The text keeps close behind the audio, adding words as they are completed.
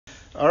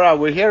All right,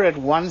 we're here at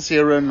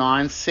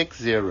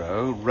 10960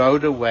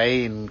 Rhoda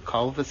Way in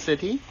Culver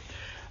City.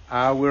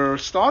 We're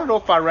started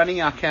off by running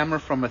our camera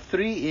from a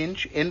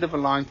 3-inch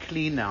end-of-a-line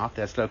clean-out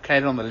that's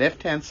located on the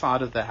left-hand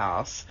side of the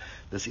house.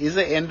 This is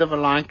an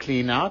end-of-a-line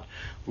clean-out.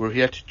 We're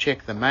here to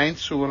check the main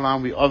sewer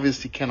line. We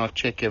obviously cannot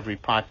check every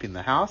pipe in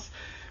the house,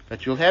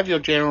 but you'll have your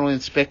general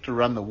inspector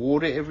run the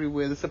water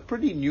everywhere. This is a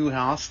pretty new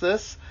house,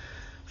 this.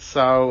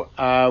 So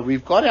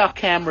we've got our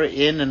camera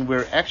in, and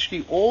we're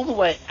actually all the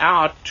way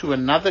out to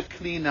another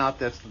clean-out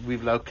that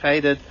we've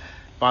located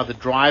by the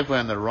driveway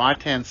on the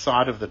right-hand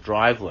side of the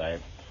driveway,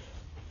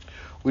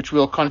 which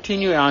we'll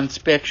continue our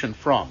inspection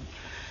from.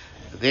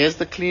 There's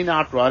the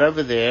clean-out right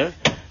over there.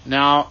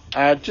 Now,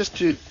 just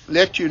to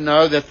let you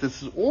know that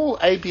this is all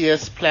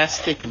ABS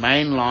plastic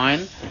main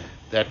line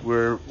that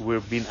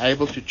we've been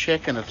able to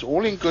check, and it's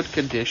all in good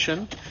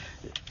condition.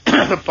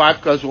 The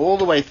pipe goes all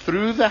the way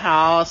through the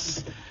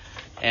house,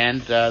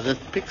 and this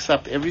picks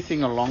up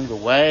everything along the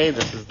way.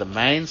 This is the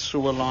main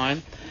sewer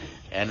line,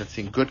 and it's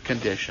in good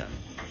condition.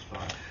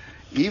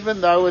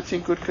 Even though it's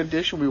in good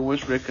condition, we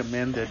always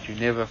recommend that you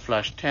never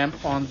flush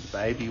tampons,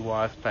 baby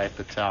wipes,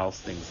 paper towels,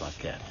 things like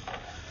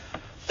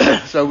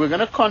that. So we're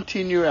going to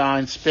continue our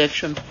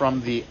inspection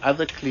from the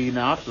other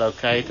clean-out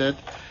located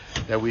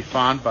that we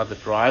found by the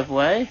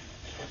driveway.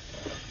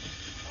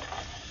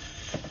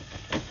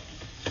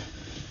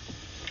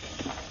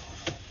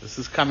 This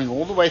is coming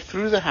all the way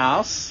through the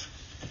house.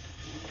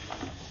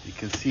 You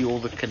can see all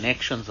the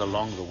connections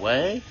along the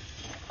way.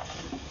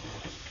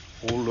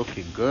 All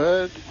looking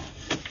good.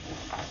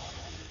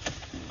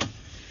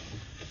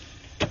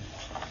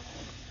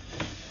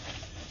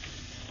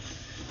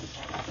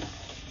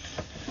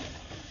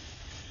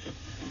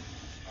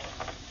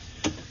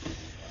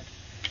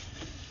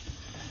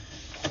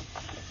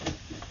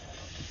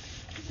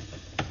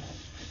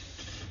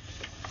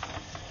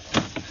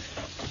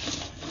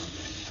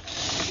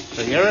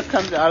 So here it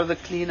comes out of the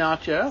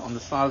clean-out here on the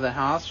side of the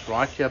house,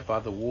 right here by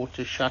the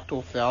water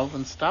shut-off valve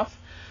and stuff.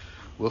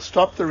 We'll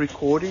stop the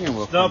recording and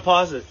we'll... No,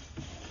 pause it.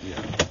 Yeah.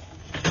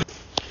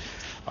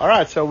 All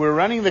right, so we're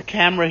running the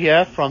camera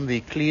here from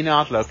the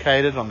clean-out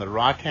located on the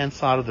right-hand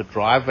side of the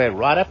driveway,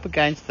 right up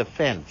against the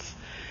fence.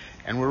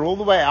 And we're all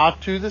the way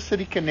out to the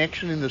city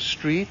connection in the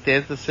street.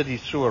 There's the city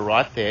sewer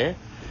right there.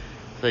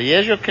 So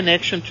here's your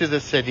connection to the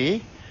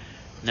city.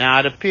 Now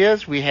it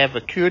appears we have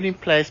a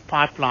cured-in-place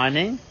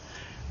pipelining.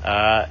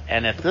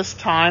 And at this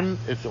time,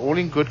 it's all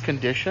in good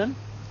condition.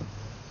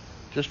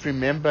 Just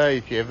remember,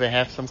 if you ever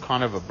have some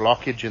kind of a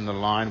blockage in the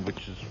line,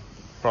 which is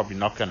probably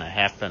not going to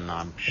happen,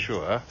 I'm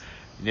sure.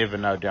 You never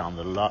know down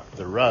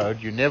the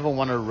road. You never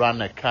want to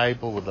run a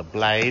cable with a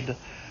blade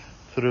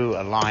through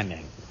a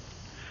lining.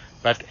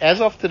 But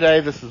as of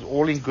today, this is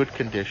all in good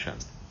condition.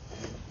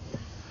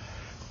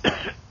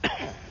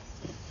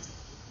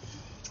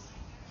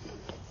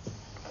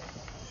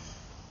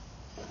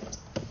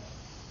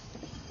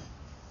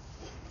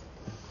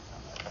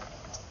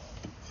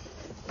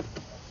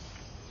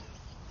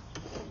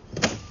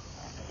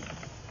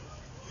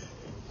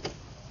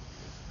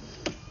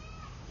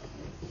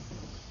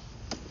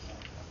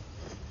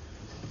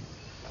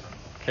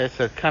 Okay,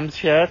 so it comes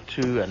here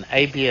to an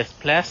ABS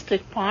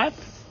plastic pipe.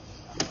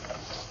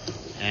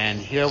 And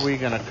here we're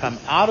going to come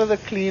out of the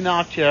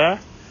clean-out here,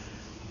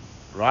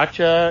 right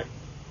here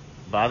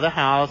by the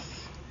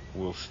house.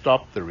 We'll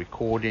stop the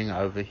recording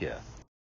over here.